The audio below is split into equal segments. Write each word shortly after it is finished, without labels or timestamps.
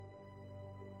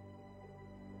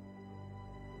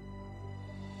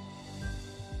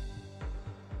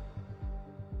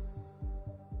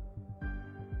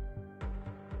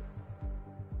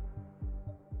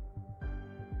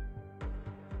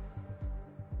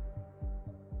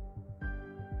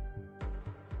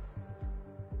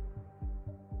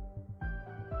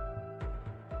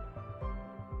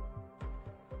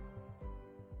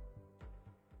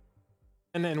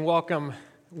And welcome.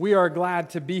 We are glad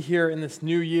to be here in this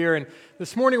new year. And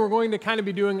this morning we're going to kind of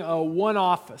be doing a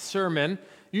one-off sermon.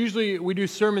 Usually we do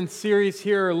sermon series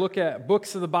here or look at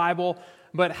books of the Bible,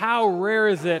 but how rare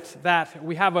is it that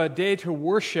we have a day to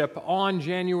worship on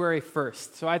January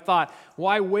 1st? So I thought,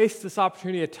 why waste this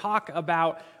opportunity to talk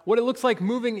about what it looks like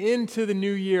moving into the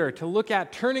new year, to look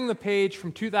at turning the page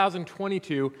from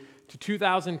 2022 to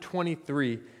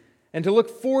 2023. And to look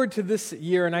forward to this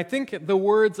year. And I think the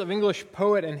words of English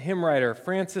poet and hymn writer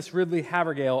Frances Ridley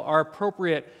Havergal are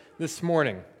appropriate this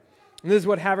morning. And this is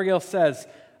what Havergal says: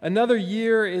 "Another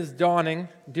year is dawning,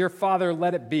 dear Father,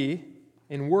 let it be,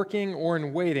 in working or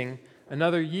in waiting,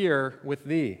 another year with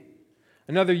Thee.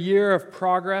 Another year of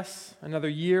progress, another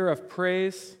year of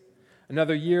praise,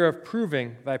 another year of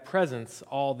proving Thy presence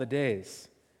all the days.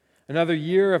 Another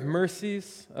year of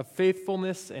mercies, of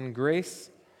faithfulness and grace,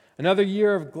 another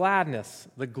year of gladness,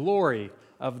 the glory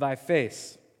of Thy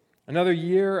face. Another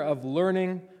year of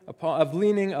learning, of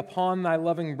leaning upon Thy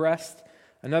loving breast.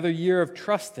 Another year of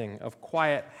trusting, of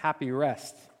quiet, happy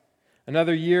rest.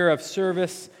 Another year of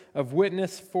service, of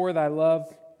witness for Thy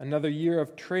love. Another year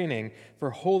of training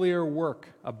for holier work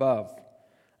above.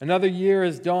 Another year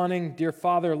is dawning, dear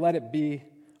Father, let it be,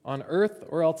 on earth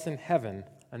or else in heaven,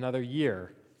 another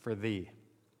year for Thee."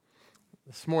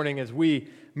 This morning, as we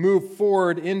move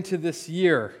forward into this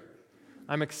year,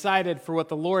 I'm excited for what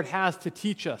the Lord has to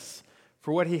teach us,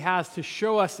 for what He has to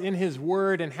show us in His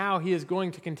Word, and how He is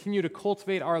going to continue to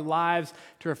cultivate our lives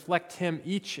to reflect Him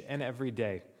each and every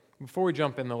day. Before we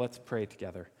jump in, though, let's pray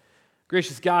together.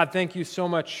 Gracious God, thank You so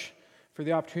much for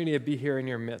the opportunity to be here in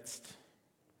Your midst.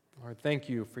 Lord, thank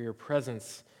You for Your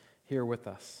presence here with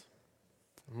us.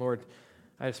 And Lord,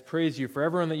 I just praise You for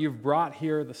everyone that You've brought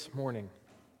here this morning.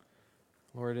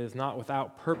 Lord, it is not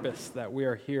without purpose that we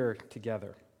are here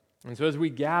together. And so as we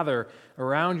gather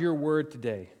around Your Word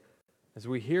today, as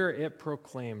we hear it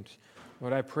proclaimed,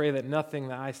 Lord, I pray that nothing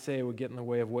that I say would get in the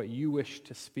way of what You wish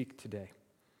to speak today.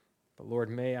 But Lord,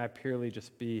 may I purely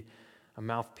just be a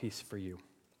mouthpiece for You.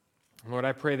 And Lord,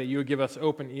 I pray that You would give us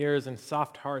open ears and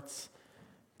soft hearts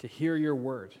to hear Your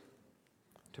Word,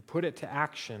 to put it to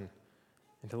action,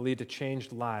 and to lead to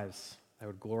changed lives that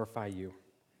would glorify You.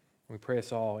 We pray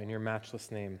us all in Your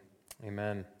matchless name.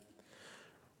 Amen.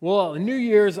 Well, New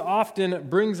Year's often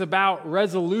brings about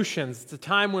resolutions. It's a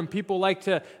time when people like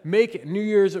to make New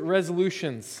Year's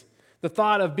resolutions. The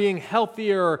thought of being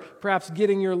healthier or perhaps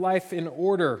getting your life in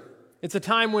order. It's a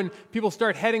time when people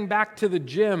start heading back to the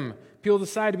gym. People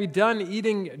decide to be done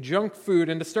eating junk food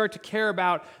and to start to care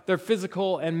about their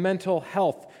physical and mental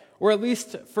health, or at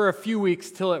least for a few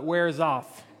weeks till it wears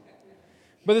off.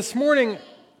 But this morning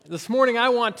I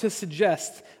want to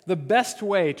suggest the best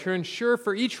way to ensure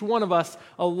for each one of us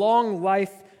a long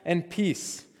life and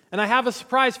peace. And I have a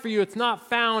surprise for you. It's not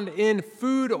found in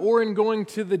food or in going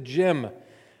to the gym.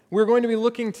 We're going to be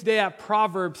looking today at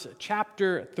Proverbs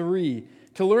chapter 3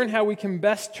 to learn how we can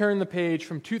best turn the page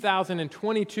from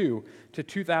 2022 to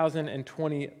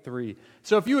 2023.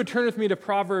 So if you would turn with me to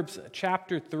Proverbs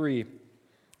chapter 3.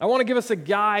 I want to give us a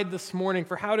guide this morning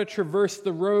for how to traverse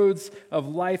the roads of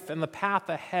life and the path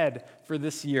ahead for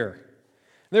this year.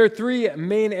 There are three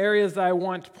main areas that I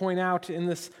want to point out in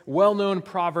this well-known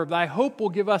proverb that I hope will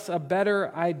give us a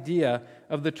better idea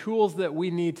of the tools that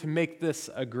we need to make this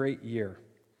a great year.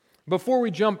 Before we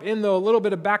jump in, though, a little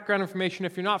bit of background information.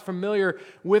 If you're not familiar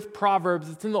with Proverbs,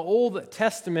 it's in the Old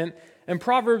Testament, and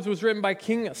Proverbs was written by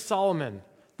King Solomon,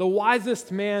 the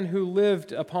wisest man who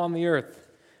lived upon the earth.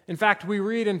 In fact, we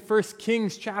read in 1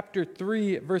 Kings chapter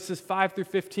 3, verses 5 through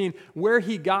 15, where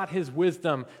he got his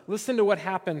wisdom. Listen to what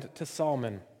happened to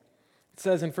Solomon. It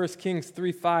says in 1 Kings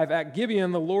 3:5, "At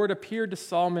Gibeon the Lord appeared to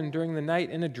Solomon during the night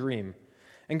in a dream.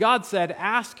 And God said,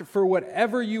 'Ask for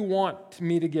whatever you want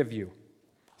me to give you.'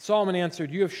 Solomon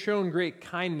answered, 'You have shown great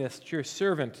kindness to your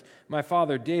servant, my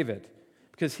father David,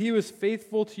 because he was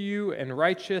faithful to you and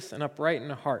righteous and upright in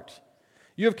heart.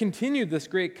 You have continued this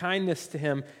great kindness to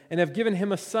him and have given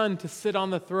him a son to sit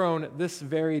on the throne this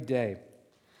very day.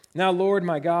 Now, Lord,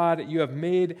 my God, you have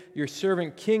made your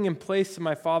servant king in place of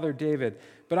my father David,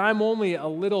 but I'm only a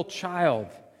little child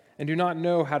and do not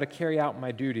know how to carry out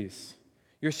my duties.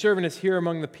 Your servant is here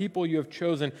among the people you have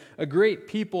chosen, a great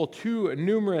people too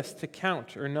numerous to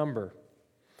count or number.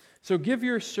 So give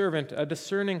your servant a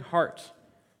discerning heart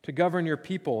to govern your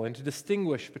people and to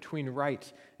distinguish between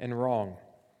right and wrong.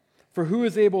 For who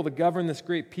is able to govern this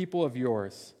great people of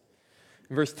yours?'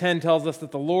 And verse 10 tells us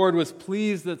that the Lord was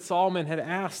pleased that Solomon had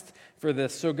asked for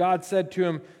this. So God said to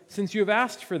him, 'Since you have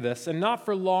asked for this, and not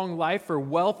for long life or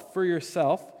wealth for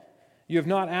yourself, you have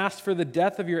not asked for the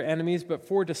death of your enemies, but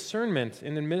for discernment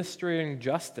in administering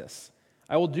justice,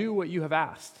 I will do what you have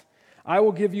asked. I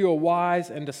will give you a wise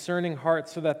and discerning heart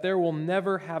so that there will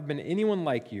never have been anyone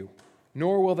like you,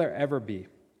 nor will there ever be.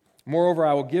 Moreover,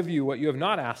 I will give you what you have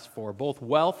not asked for, both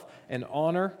wealth and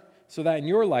honor, so that in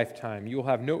your lifetime you will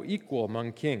have no equal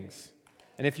among kings.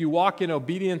 And if you walk in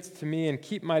obedience to me and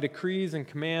keep my decrees and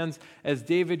commands as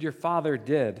David your father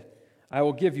did, I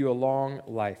will give you a long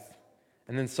life."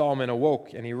 And then Solomon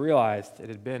awoke and he realized it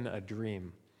had been a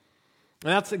dream.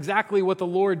 And that's exactly what the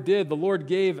Lord did. The Lord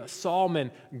gave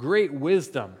Solomon great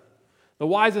wisdom, the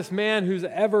wisest man who's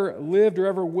ever lived or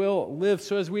ever will live.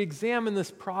 So as we examine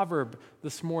this proverb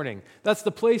this morning, that's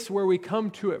the place where we come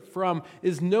to it from,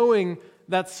 is knowing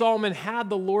that Solomon had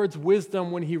the Lord's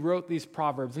wisdom when he wrote these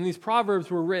proverbs. And these proverbs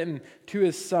were written to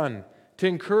his son to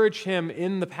encourage him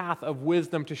in the path of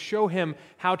wisdom, to show him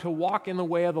how to walk in the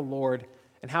way of the Lord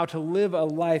and how to live a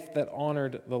life that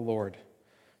honored the Lord.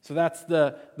 So that's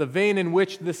the vein in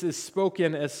which this is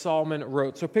spoken as Solomon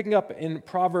wrote. So picking up in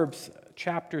Proverbs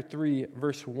chapter 3,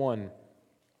 verse 1,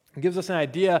 it gives us an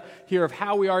idea here of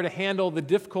how we are to handle the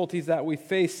difficulties that we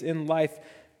face in life.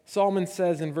 Solomon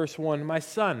says in verse 1, "My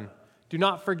son, do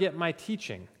not forget my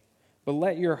teaching, but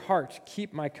let your heart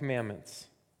keep my commandments.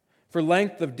 For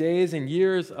length of days and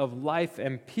years of life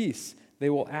and peace they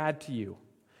will add to you.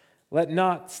 Let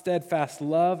not steadfast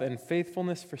love and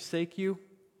faithfulness forsake you.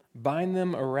 Bind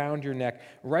them around your neck.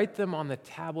 Write them on the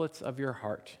tablets of your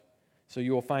heart, so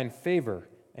you will find favor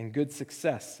and good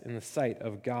success in the sight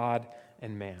of God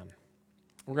and man."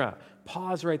 We're going to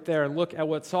pause right there and look at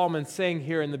what Solomon's saying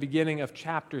here in the beginning of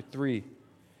chapter 3.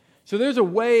 So there's a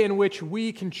way in which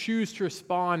we can choose to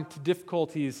respond to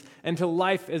difficulties and to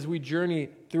life as we journey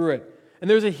through it. And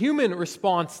there's a human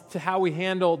response to how we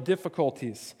handle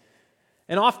difficulties.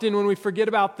 And often when we forget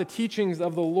about the teachings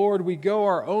of the Lord, we go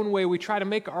our own way. We try to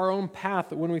make our own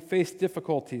path when we face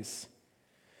difficulties.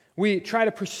 We try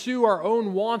to pursue our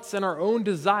own wants and our own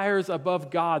desires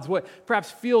above God's, what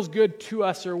perhaps feels good to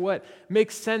us or what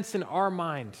makes sense in our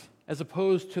mind, as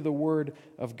opposed to the Word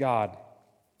of God.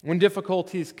 When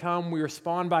difficulties come, we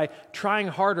respond by trying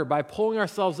harder, by pulling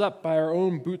ourselves up by our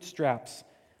own bootstraps,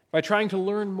 by trying to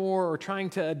learn more or trying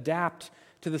to adapt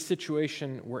to the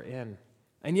situation we're in.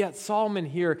 And yet Solomon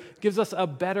here gives us a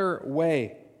better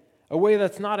way, a way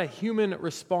that's not a human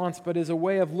response, but is a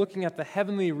way of looking at the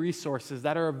heavenly resources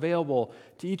that are available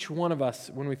to each one of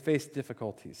us when we face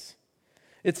difficulties.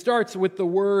 It starts with the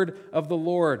word of the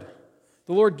Lord.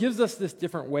 The Lord gives us this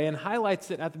different way and highlights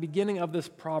it at the beginning of this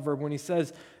proverb when he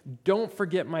says, "Don't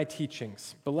forget my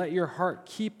teachings, but let your heart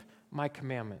keep my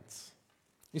commandments."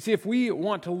 You see, if we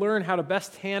want to learn how to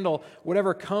best handle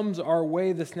whatever comes our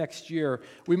way this next year,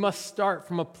 we must start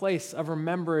from a place of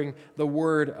remembering the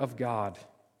Word of God.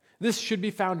 This should be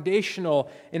foundational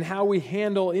in how we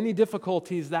handle any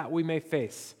difficulties that we may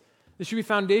face. This should be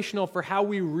foundational for how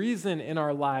we reason in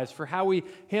our lives, for how we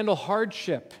handle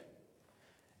hardship,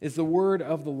 is the Word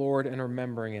of the Lord and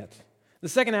remembering it. The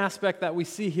second aspect that we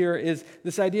see here is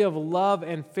this idea of love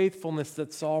and faithfulness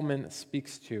that Solomon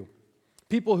speaks to.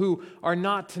 People who are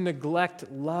not to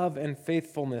neglect love and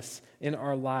faithfulness in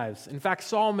our lives. In fact,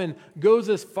 Solomon goes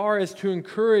as far as to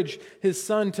encourage his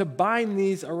son to bind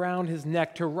these around his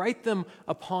neck, to write them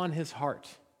upon his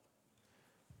heart.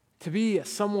 To be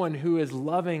someone who is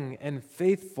loving and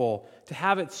faithful, to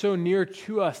have it so near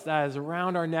to us that is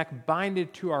around our neck,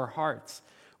 binded to our hearts,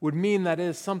 would mean that it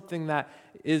is something that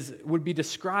would be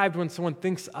described when someone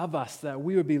thinks of us, that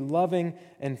we would be loving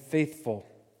and faithful.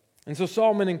 And so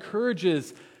Solomon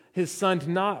encourages his son to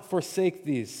not forsake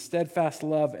these, steadfast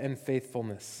love and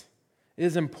faithfulness. It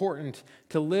is important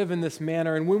to live in this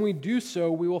manner, and when we do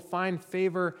so, we will find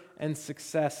favor and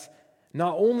success,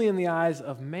 not only in the eyes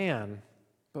of man,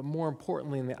 but more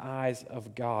importantly in the eyes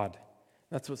of God.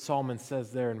 That's what Solomon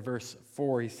says there in verse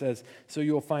 4. He says, "So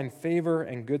you will find favor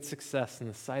and good success in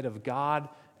the sight of God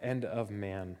and of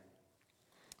man."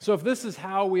 So if this is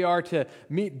how we are to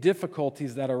meet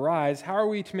difficulties that arise, how are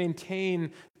we to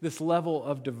maintain this level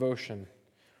of devotion?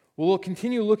 Well,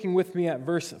 continue looking with me at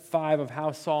verse 5 of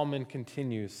how Solomon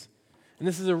continues. And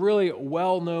this is a really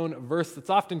well-known verse that's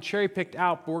often cherry-picked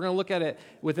out, but we're going to look at it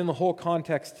within the whole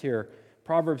context here.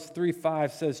 Proverbs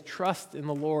 3:5 says, "Trust in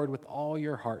the Lord with all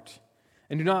your heart,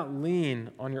 and do not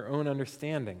lean on your own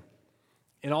understanding.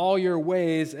 In all your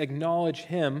ways acknowledge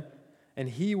him, and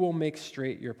he will make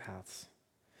straight your paths.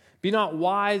 Be not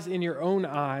wise in your own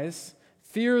eyes.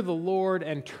 Fear the Lord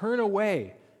and turn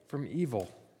away from evil.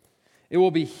 It will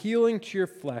be healing to your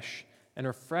flesh and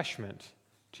refreshment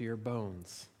to your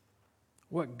bones."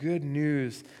 What good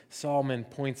news Solomon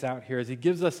points out here as he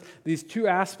gives us these two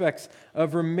aspects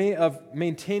of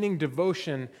maintaining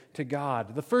devotion to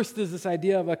God. The first is this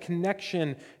idea of a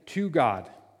connection to God.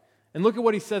 And look at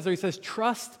what he says there. He says,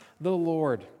 trust the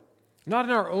Lord. Not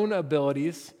in our own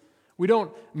abilities. We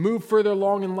don't move further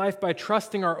along in life by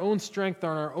trusting our own strength or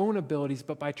our own abilities,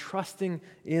 but by trusting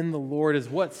in the Lord is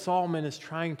what Solomon is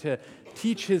trying to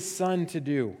teach his son to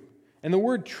do. And the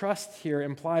word trust here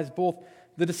implies both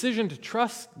the decision to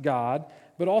trust God,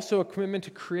 but also a commitment to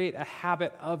create a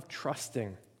habit of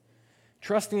trusting.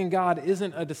 Trusting in God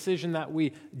isn't a decision that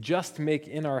we just make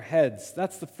in our heads.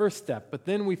 That's the first step, but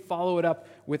then we follow it up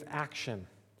with action.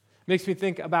 It makes me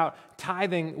think about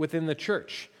tithing within the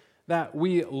church, that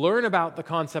we learn about the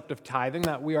concept of tithing,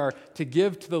 that we are to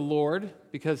give to the Lord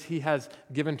because He has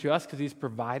given to us, because He's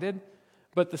provided.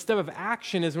 But the step of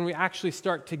action is when we actually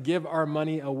start to give our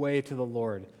money away to the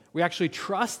Lord. We actually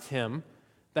trust Him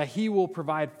that He will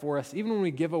provide for us, even when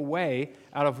we give away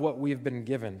out of what we've been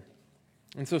given.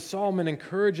 And so Solomon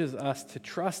encourages us to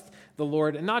trust the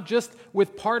Lord, and not just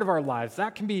with part of our lives.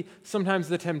 That can be sometimes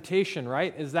the temptation,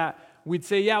 right? Is that we'd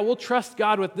say, yeah, we'll trust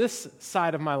God with this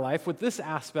side of my life, with this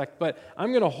aspect, but I'm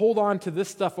going to hold on to this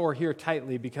stuff over here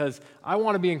tightly because I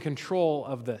want to be in control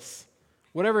of this.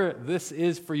 Whatever this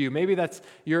is for you. Maybe that's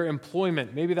your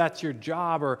employment. Maybe that's your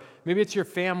job, or maybe it's your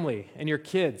family and your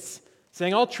kids.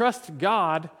 Saying, I'll trust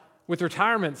God with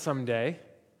retirement someday,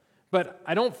 but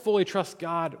I don't fully trust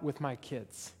God with my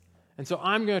kids. And so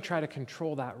I'm going to try to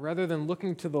control that rather than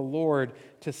looking to the Lord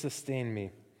to sustain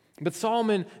me. But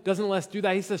Solomon doesn't let us do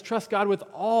that. He says, trust God with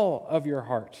all of your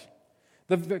heart.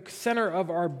 The center of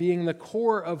our being, the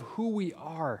core of who we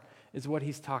are, is what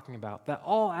he's talking about. That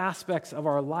all aspects of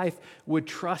our life would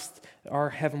trust our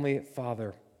Heavenly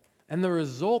Father. And the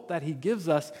result that he gives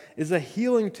us is a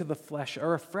healing to the flesh, a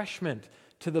refreshment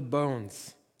to the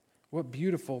bones. What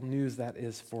beautiful news that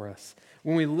is for us.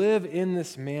 When we live in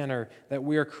this manner that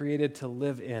we are created to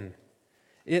live in,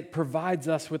 it provides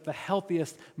us with the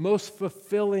healthiest, most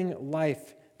fulfilling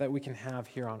life that we can have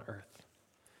here on earth,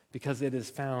 because it is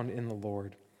found in the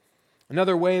Lord.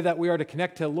 Another way that we are to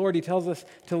connect to the Lord, he tells us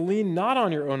to lean not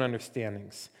on your own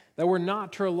understandings, that we're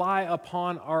not to rely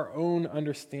upon our own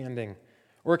understanding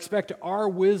or expect our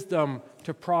wisdom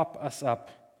to prop us up,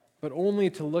 but only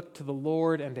to look to the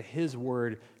Lord and to His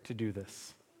Word to do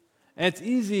this. And it's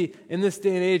easy in this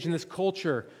day and age, in this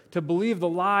culture, to believe the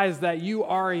lies that you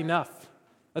are enough.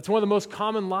 That's one of the most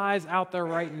common lies out there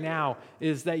right now,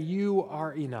 is that you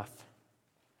are enough.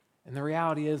 And the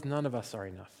reality is none of us are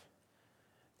enough.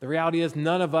 The reality is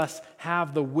none of us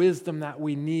have the wisdom that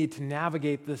we need to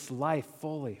navigate this life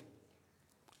fully.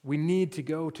 We need to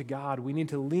go to God. We need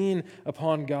to lean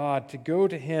upon God, to go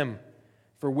to Him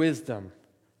for wisdom,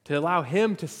 to allow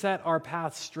Him to set our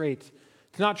path straight,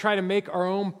 to not try to make our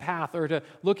own path or to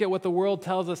look at what the world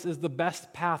tells us is the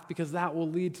best path, because that will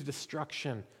lead to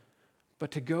destruction, but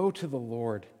to go to the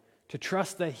Lord, to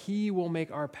trust that He will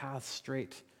make our path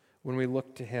straight when we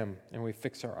look to Him and we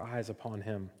fix our eyes upon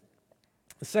Him.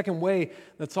 The second way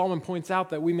that Solomon points out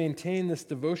that we maintain this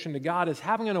devotion to God is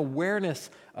having an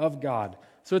awareness of God.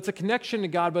 So it's a connection to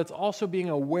God, but it's also being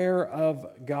aware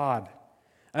of God.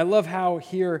 I love how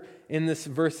here in this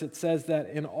verse it says that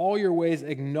in all your ways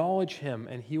acknowledge Him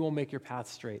and He will make your path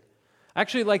straight. I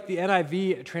actually like the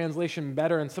NIV translation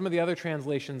better, and some of the other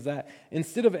translations that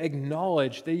instead of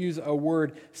acknowledge, they use a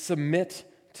word submit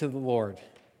to the Lord.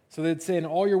 So they'd say in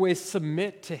all your ways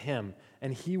submit to Him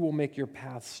and He will make your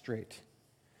path straight.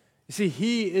 You see,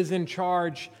 He is in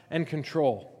charge and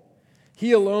control.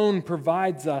 He alone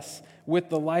provides us with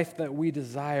the life that we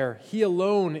desire. He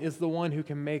alone is the one who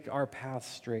can make our path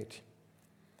straight.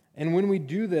 And when we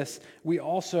do this, we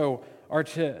also are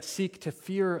to seek to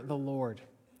fear the Lord.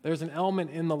 There's an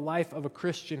element in the life of a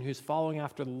Christian who's following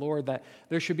after the Lord that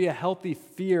there should be a healthy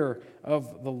fear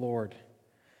of the Lord.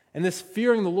 And this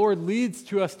fearing the Lord leads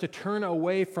to us to turn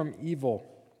away from evil.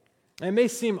 And it may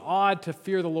seem odd to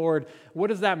fear the Lord. What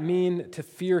does that mean, to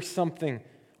fear something?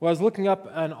 Well, I was looking up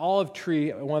an olive tree,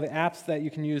 one of the apps that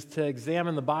you can use to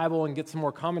examine the Bible and get some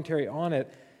more commentary on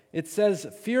it. It says,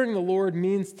 fearing the Lord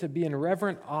means to be in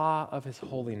reverent awe of His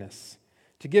holiness,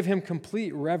 to give Him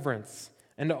complete reverence,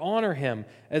 and to honor Him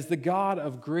as the God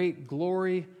of great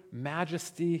glory,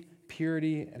 majesty,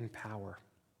 purity, and power.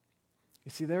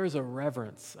 You see, there is a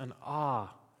reverence, an awe,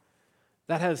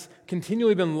 that has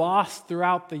continually been lost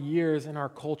throughout the years in our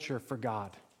culture for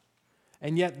God.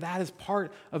 And yet that is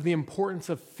part of the importance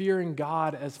of fearing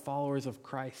God as followers of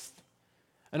Christ.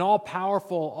 An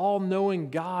all-powerful,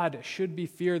 all-knowing God should be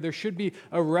feared. There should be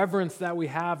a reverence that we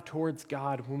have towards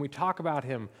God when we talk about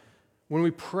Him. When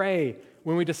we pray,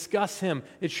 when we discuss him,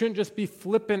 it shouldn't just be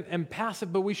flippant and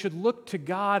passive, but we should look to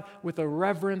God with a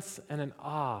reverence and an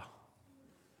awe.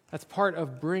 That's part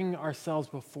of bringing ourselves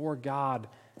before God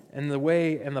and the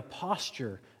way and the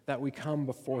posture that we come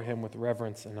before him with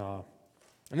reverence and awe.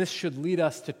 And this should lead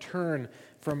us to turn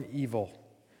from evil.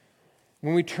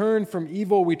 When we turn from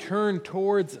evil, we turn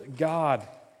towards God.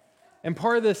 And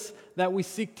part of this that we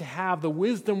seek to have, the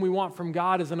wisdom we want from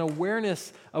God, is an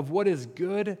awareness of what is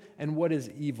good and what is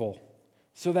evil,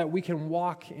 so that we can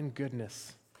walk in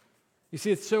goodness. You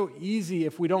see, it's so easy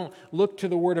if we don't look to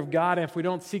the Word of God and if we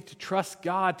don't seek to trust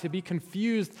God to be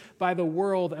confused by the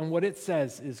world and what it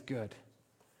says is good.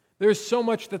 There's so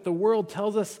much that the world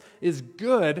tells us is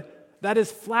good that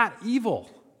is flat evil.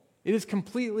 It is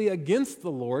completely against the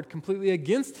Lord, completely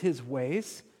against his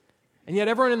ways, and yet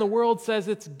everyone in the world says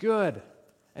it's good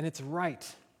and it's right,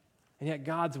 and yet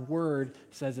God's Word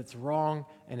says it's wrong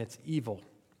and it's evil.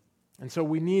 And so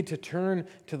we need to turn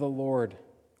to the Lord.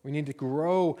 We need to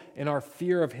grow in our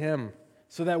fear of him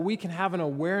so that we can have an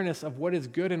awareness of what is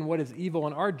good and what is evil.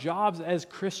 And our jobs as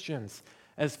Christians,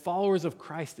 as followers of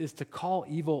Christ, is to call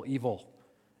evil evil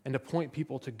and to point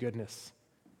people to goodness.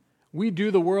 We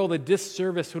do the world a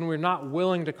disservice when we're not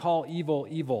willing to call evil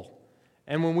evil.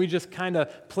 And when we just kind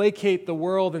of placate the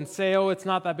world and say, oh, it's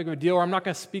not that big of a deal, or I'm not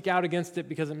going to speak out against it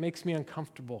because it makes me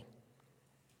uncomfortable.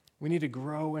 We need to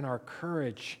grow in our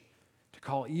courage to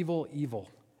call evil evil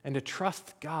and to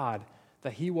trust God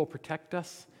that he will protect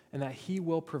us and that he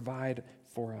will provide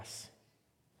for us.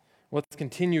 Let's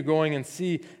continue going and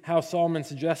see how Solomon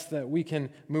suggests that we can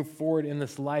move forward in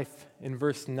this life in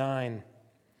verse 9.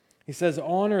 He says,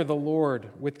 honor the Lord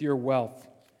with your wealth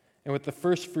and with the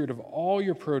first fruit of all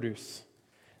your produce.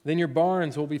 Then your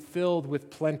barns will be filled with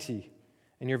plenty,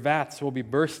 and your vats will be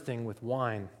bursting with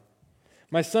wine.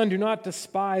 My son, do not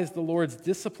despise the Lord's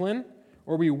discipline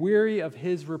or be weary of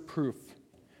his reproof.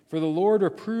 For the Lord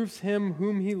reproves him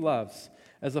whom he loves,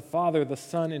 as a father the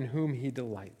son in whom he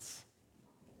delights.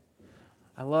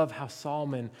 I love how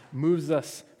Solomon moves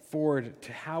us forward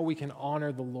to how we can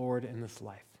honor the Lord in this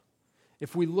life.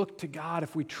 If we look to God,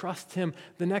 if we trust him,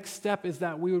 the next step is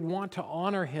that we would want to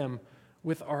honor him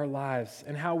with our lives,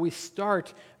 and how we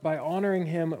start by honoring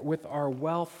him with our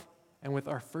wealth and with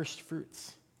our first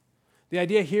fruits. The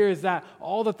idea here is that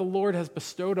all that the Lord has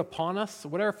bestowed upon us,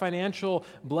 whatever financial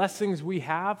blessings we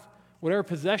have, whatever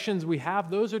possessions we have,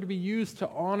 those are to be used to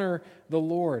honor the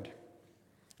Lord.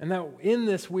 And that in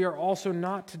this we are also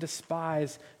not to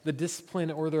despise the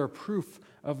discipline or the reproof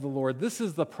of the Lord. This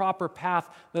is the proper path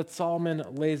that Solomon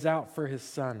lays out for his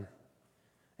son.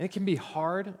 And it can be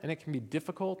hard and it can be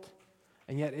difficult,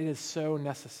 and yet it is so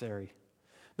necessary.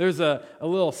 There's a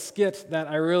little skit that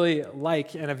I really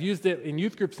like, and I've used it in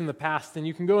youth groups in the past, and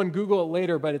you can go and Google it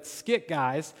later, but it's Skit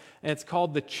Guys, and it's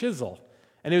called The Chisel.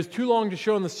 And it was too long to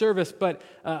show in the service, but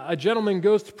a gentleman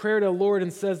goes to prayer to the Lord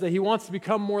and says that he wants to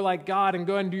become more like God and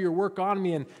go ahead and do your work on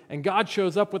me, and God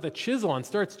shows up with a chisel and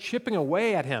starts chipping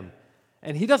away at him.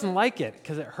 And he doesn't like it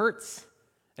because it hurts,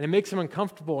 and it makes him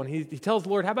uncomfortable. And he tells the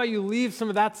Lord, how about you leave some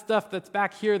of that stuff that's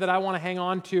back here that I want to hang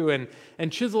on to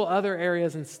and chisel other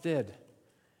areas instead.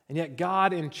 And yet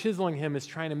God, in chiseling him, is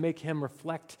trying to make him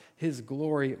reflect his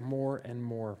glory more and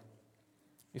more.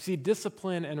 You see,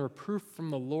 discipline and reproof from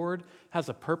the Lord has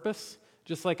a purpose,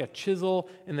 just like a chisel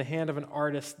in the hand of an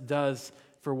artist does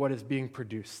for what is being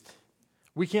produced.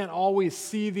 We can't always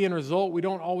see the end result. We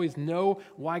don't always know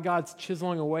why God's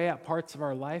chiseling away at parts of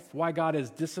our life, why God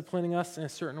is disciplining us in a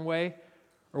certain way,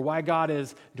 or why God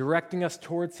is directing us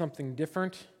towards something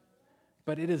different.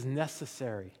 But it is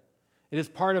necessary. It is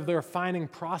part of the refining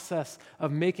process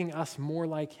of making us more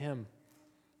like him.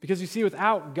 Because you see,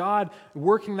 without God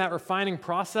working that refining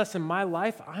process in my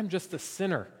life, I'm just a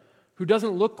sinner who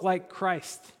doesn't look like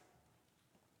Christ,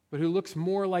 but who looks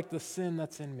more like the sin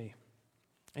that's in me.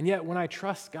 And yet, when I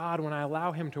trust God, when I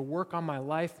allow him to work on my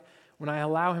life, when I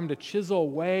allow him to chisel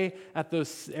away at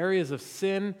those areas of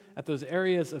sin, at those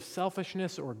areas of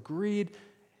selfishness or greed,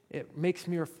 it makes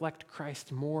me reflect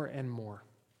Christ more and more.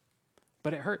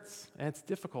 But it hurts, and it's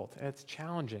difficult, and it's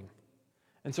challenging.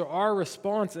 And so our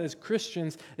response as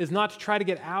Christians is not to try to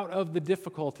get out of the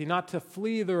difficulty, not to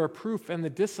flee the reproof and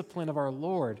the discipline of our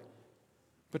Lord,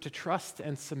 but to trust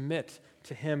and submit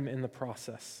to him in the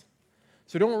process.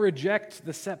 So don't reject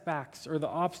the setbacks or the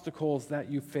obstacles that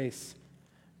you face,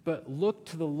 but look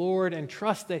to the Lord and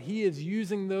trust that he is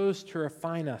using those to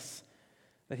refine us,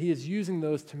 that he is using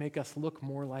those to make us look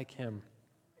more like him.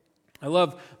 I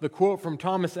love the quote from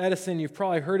Thomas Edison. You've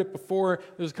probably heard it before.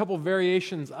 There's a couple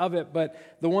variations of it, but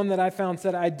the one that I found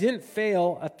said, I didn't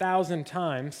fail 1,000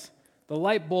 times. The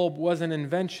light bulb was an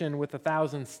invention with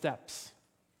 1,000 steps.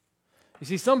 You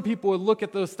see, some people would look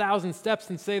at those 1,000 steps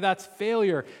and say that's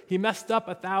failure. He messed up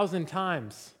 1,000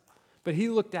 times. But he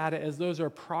looked at it as those are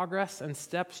progress and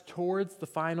steps towards the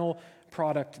final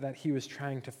product that he was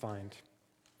trying to find.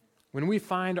 When we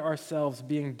find ourselves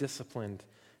being disciplined,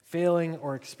 failing,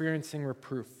 or experiencing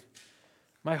reproof,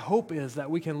 my hope is that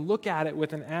we can look at it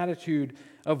with an attitude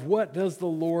of what does the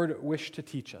Lord wish to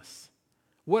teach us?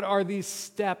 What are these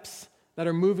steps that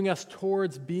are moving us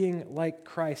towards being like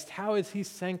Christ? How is he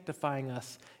sanctifying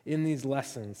us in these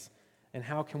lessons? And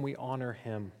how can we honor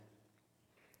him?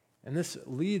 And this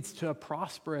leads to a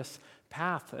prosperous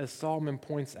path, as Solomon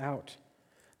points out.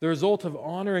 The result of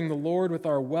honoring the Lord with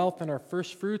our wealth and our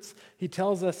first fruits, he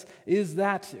tells us, is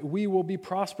that we will be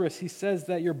prosperous. He says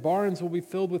that your barns will be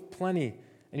filled with plenty,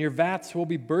 and your vats will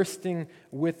be bursting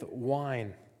with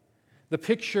wine. The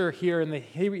picture here in the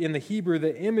Hebrew,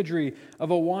 the imagery of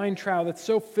a wine trough that's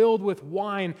so filled with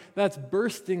wine that's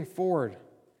bursting forward,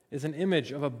 is an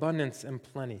image of abundance and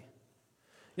plenty.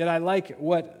 Yet I like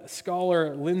what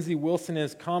scholar Lindsey Wilson, in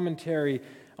his commentary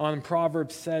on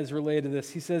Proverbs, says related to this.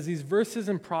 He says these verses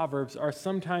in Proverbs are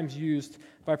sometimes used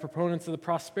by proponents of the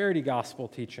prosperity gospel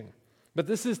teaching, but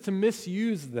this is to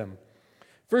misuse them.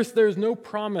 First, there is no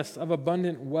promise of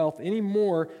abundant wealth any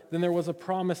more than there was a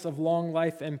promise of long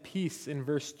life and peace in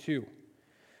verse 2.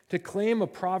 To claim a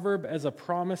proverb as a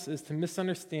promise is to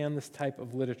misunderstand this type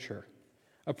of literature.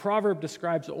 A proverb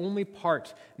describes only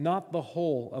part, not the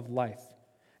whole of life,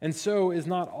 and so is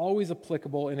not always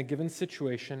applicable in a given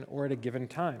situation or at a given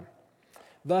time.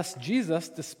 Thus, Jesus,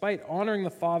 despite honoring the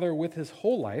Father with his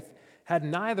whole life, had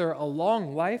neither a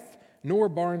long life nor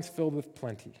barns filled with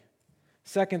plenty.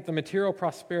 Second, the material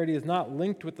prosperity is not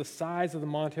linked with the size of the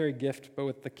monetary gift, but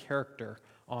with the character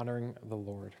honoring the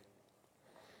Lord.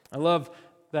 I love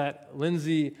that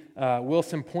Lindsey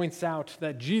Wilson points out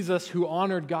that Jesus, who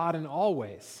honored God in all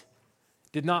ways,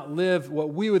 did not live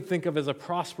what we would think of as a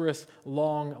prosperous,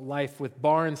 long life with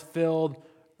barns filled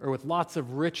or with lots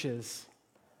of riches,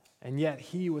 and yet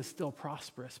he was still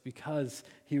prosperous because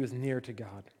he was near to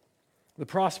God. The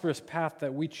prosperous path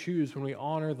that we choose when we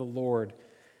honor the Lord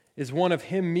is one of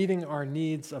him meeting our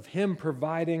needs, of him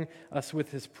providing us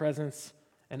with his presence,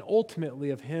 and ultimately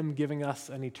of him giving us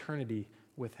an eternity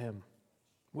with him.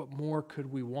 What more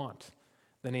could we want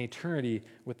than an eternity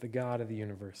with the God of the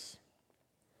universe?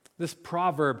 This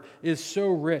proverb is so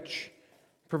rich,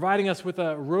 providing us with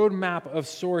a roadmap of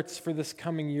sorts for this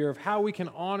coming year of how we can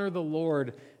honor the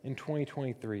Lord in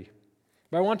 2023.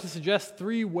 But I want to suggest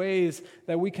 3 ways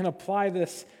that we can apply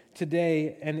this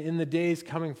today and in the days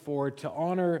coming forward to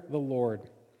honor the Lord.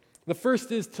 The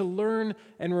first is to learn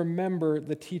and remember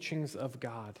the teachings of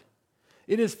God.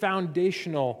 It is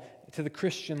foundational to the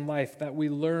Christian life that we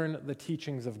learn the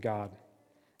teachings of God.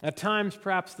 At times,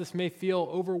 perhaps this may feel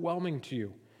overwhelming to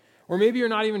you. Or maybe you're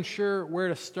not even sure where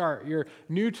to start. You're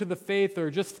new to the faith or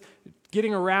just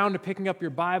getting around to picking up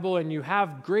your Bible, and you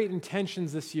have great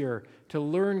intentions this year to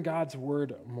learn God's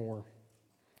Word more.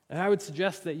 And I would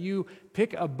suggest that you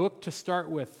pick a book to start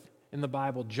with in the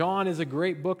Bible. John is a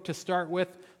great book to start with,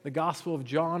 the Gospel of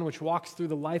John, which walks through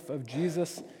the life of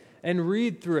Jesus, and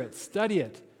read through it, study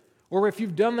it. Or if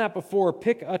you've done that before,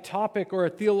 pick a topic or a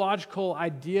theological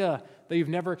idea that you've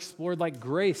never explored, like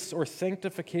grace or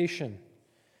sanctification,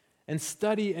 and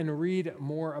study and read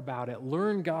more about it.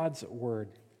 Learn God's Word.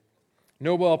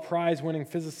 Nobel Prize-winning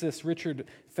physicist Richard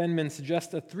Feynman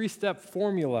suggests a 3-step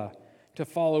formula to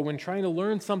follow when trying to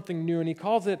learn something new, and he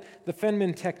calls it the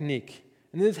Feynman technique.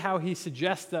 And this is how he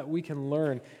suggests that we can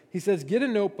learn. He says, get a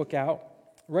notebook out,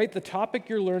 write the topic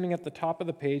you're learning at the top of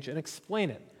the page, and explain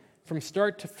it from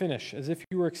start to finish as if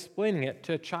you were explaining it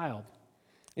to a child.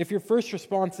 If your first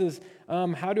response is,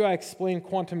 how do I explain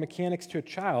quantum mechanics to a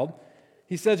child?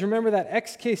 He says, remember that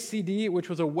XKCD, which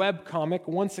was a web comic,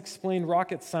 once explained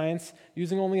rocket science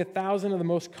using only 1,000 of the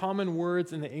most common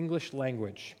words in the English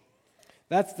language.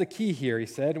 That's the key here, he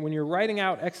said. When you're writing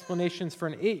out explanations for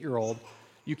an 8-year-old,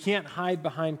 you can't hide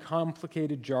behind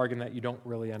complicated jargon that you don't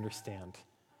really understand.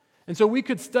 And so we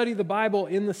could study the Bible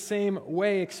in the same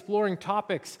way, exploring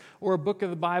topics or a book of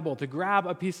the Bible, to grab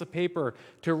a piece of paper,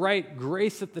 to write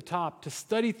grace at the top, to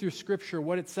study through Scripture,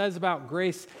 what it says about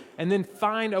grace, and then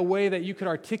find a way that you could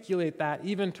articulate that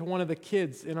even to one of the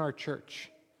kids in our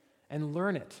church. And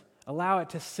learn it. Allow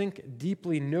it to sink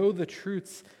deeply, know the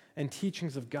truths and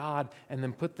teachings of God, and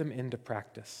then put them into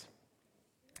practice.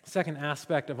 Second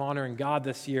aspect of honoring God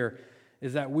this year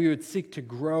is that we would seek to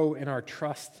grow in our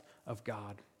trust of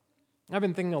God. I've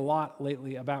been thinking a lot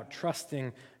lately about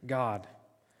trusting God,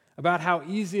 about how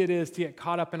easy it is to get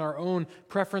caught up in our own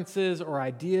preferences or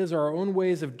ideas or our own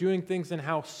ways of doing things, and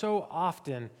how so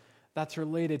often that's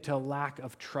related to a lack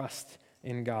of trust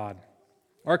in God.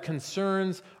 Our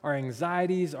concerns, our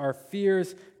anxieties, our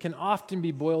fears can often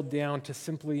be boiled down to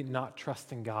simply not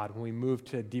trusting God when we move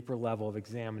to a deeper level of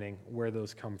examining where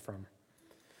those come from.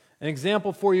 An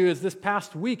example for you is this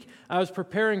past week, I was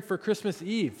preparing for Christmas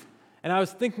Eve, and I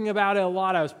was thinking about it a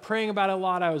lot. I was praying about it a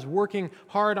lot. I was working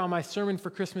hard on my sermon for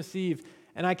Christmas Eve,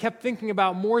 and I kept thinking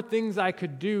about more things I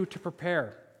could do to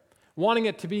prepare, wanting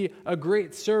it to be a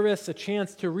great service, a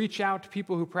chance to reach out to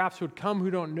people who perhaps would come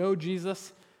who don't know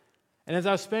Jesus. And as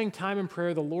I was spending time in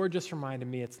prayer, the Lord just reminded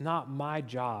me it's not my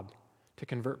job to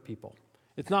convert people.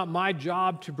 It's not my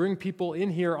job to bring people in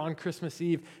here on Christmas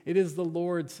Eve. It is the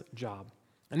Lord's job.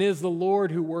 And it is the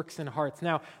Lord who works in hearts.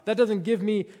 Now, that doesn't give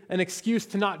me an excuse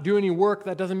to not do any work.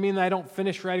 That doesn't mean that I don't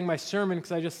finish writing my sermon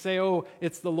because I just say, oh,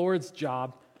 it's the Lord's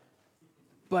job.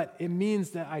 But it means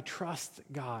that I trust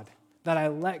God, that I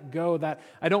let go, that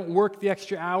I don't work the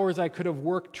extra hours I could have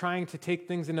worked trying to take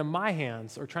things into my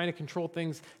hands or trying to control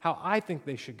things how I think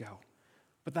they should go,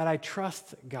 but that I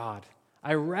trust God.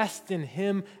 I rest in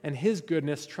Him and His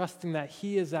goodness, trusting that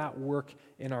He is at work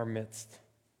in our midst.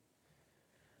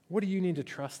 What do you need to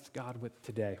trust God with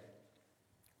today?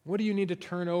 What do you need to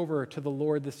turn over to the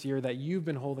Lord this year that you've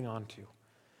been holding on to,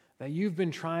 that you've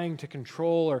been trying to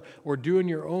control or do in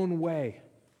your own way?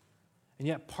 And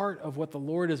yet part of what the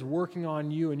Lord is working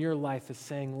on you in your life is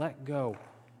saying, let go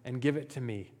and give it to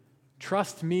me.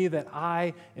 Trust me that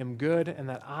I am good and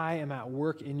that I am at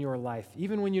work in your life,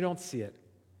 even when you don't see it.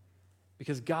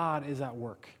 Because God is at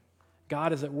work.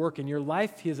 God is at work in your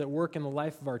life. He is at work in the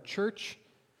life of our church.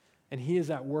 And He is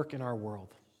at work in our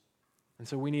world. And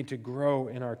so we need to grow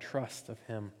in our trust of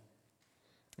Him.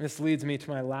 This leads me to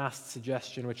my last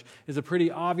suggestion, which is a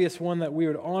pretty obvious one, that we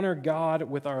would honor God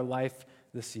with our life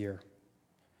this year.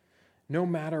 No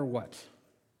matter what,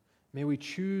 may we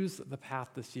choose the path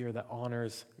this year that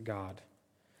honors God.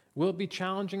 Will it be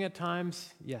challenging at times?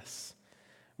 Yes.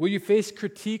 Will you face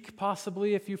critique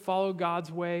possibly if you follow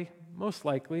God's way? Most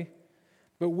likely.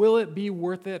 But will it be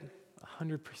worth it?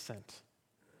 100%.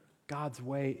 God's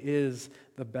way is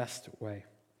the best way.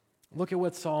 Look at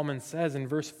what Solomon says in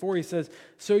verse 4. He says,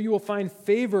 so you will find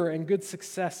favor and good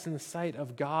success in the sight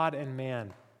of God and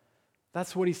man.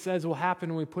 That's what he says will happen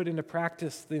when we put into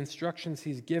practice the instructions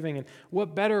he's giving. And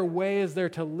what better way is there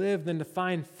to live than to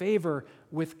find favor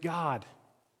with God?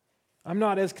 I'm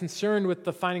not as concerned with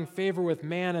the finding favor with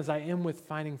man as I am with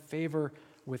finding favor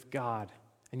with God.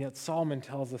 And yet Solomon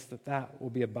tells us that that will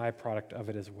be a byproduct of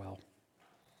it as well.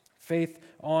 Faith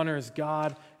honors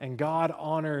God, and God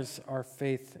honors our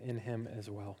faith in Him as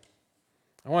well.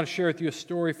 I want to share with you a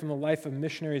story from the life of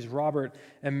missionaries Robert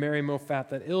and Mary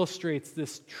Moffat that illustrates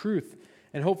this truth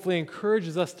and hopefully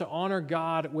encourages us to honor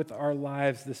God with our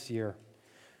lives this year.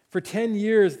 For 10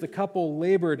 years, the couple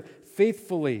labored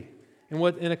faithfully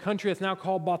in a country that's now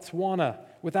called Botswana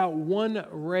without one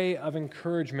ray of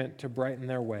encouragement to brighten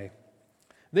their way.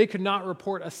 They could not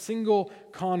report a single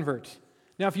convert.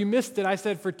 Now, if you missed it, I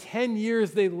said for 10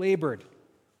 years they labored.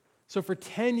 So for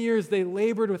 10 years they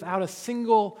labored without a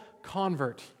single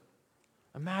convert.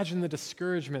 Imagine the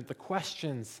discouragement, the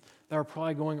questions that are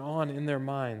probably going on in their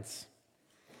minds.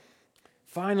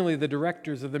 Finally, the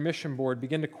directors of the mission board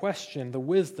began to question the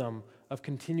wisdom of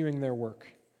continuing their work.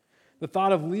 The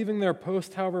thought of leaving their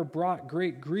post, however, brought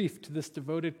great grief to this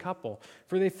devoted couple,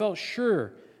 for they felt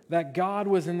sure that God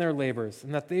was in their labors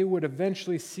and that they would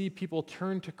eventually see people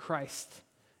turn to Christ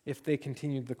if they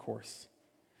continued the course.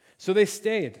 So they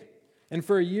stayed, and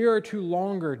for a year or two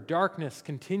longer, darkness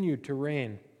continued to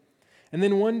reign. And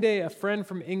then one day, a friend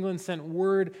from England sent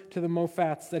word to the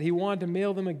Moffats that he wanted to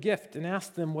mail them a gift and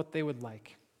asked them what they would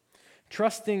like.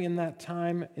 Trusting in that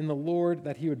time in the Lord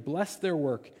that He would bless their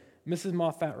work, Mrs.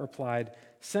 Moffat replied,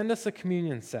 "Send us a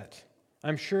communion set.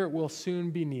 I'm sure it will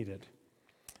soon be needed."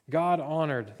 God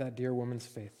honored that dear woman's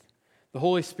faith. The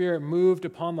Holy Spirit moved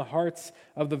upon the hearts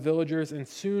of the villagers, and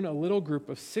soon a little group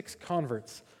of 6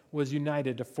 converts was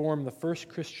united to form the first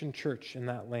Christian church in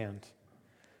that land.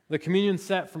 The communion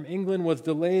set from England was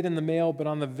delayed in the mail, but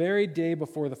on the very day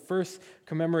before the first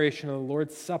commemoration of the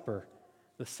Lord's Supper,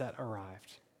 the set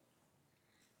arrived.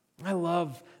 I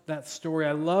love that story.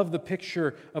 I love the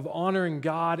picture of honoring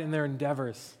God in their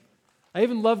endeavors. I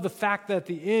even love the fact that at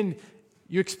the end,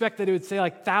 you expect that it would say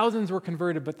like thousands were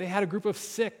converted, but they had a group of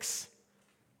 6.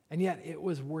 And yet it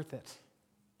was worth it.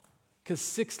 Because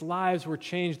 6 lives were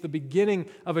changed, the beginning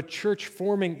of a church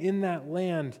forming in that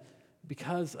land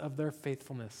because of their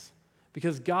faithfulness.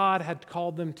 Because God had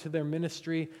called them to their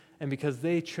ministry, and because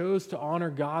they chose to honor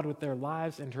God with their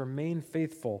lives and to remain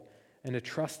faithful and to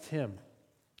trust Him,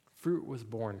 fruit was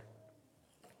born.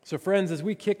 So friends, as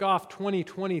we kick off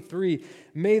 2023,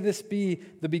 may this be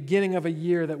the beginning of a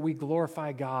year that we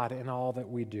glorify God in all that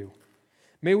we do.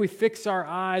 May we fix our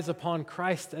eyes upon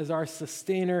Christ as our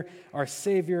sustainer, our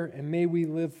Savior, and may we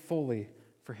live fully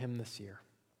for Him this year.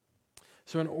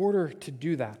 So in order to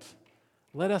do that,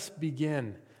 let us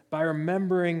begin by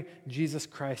remembering Jesus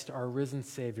Christ, our risen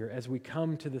Savior, as we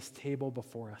come to this table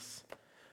before us.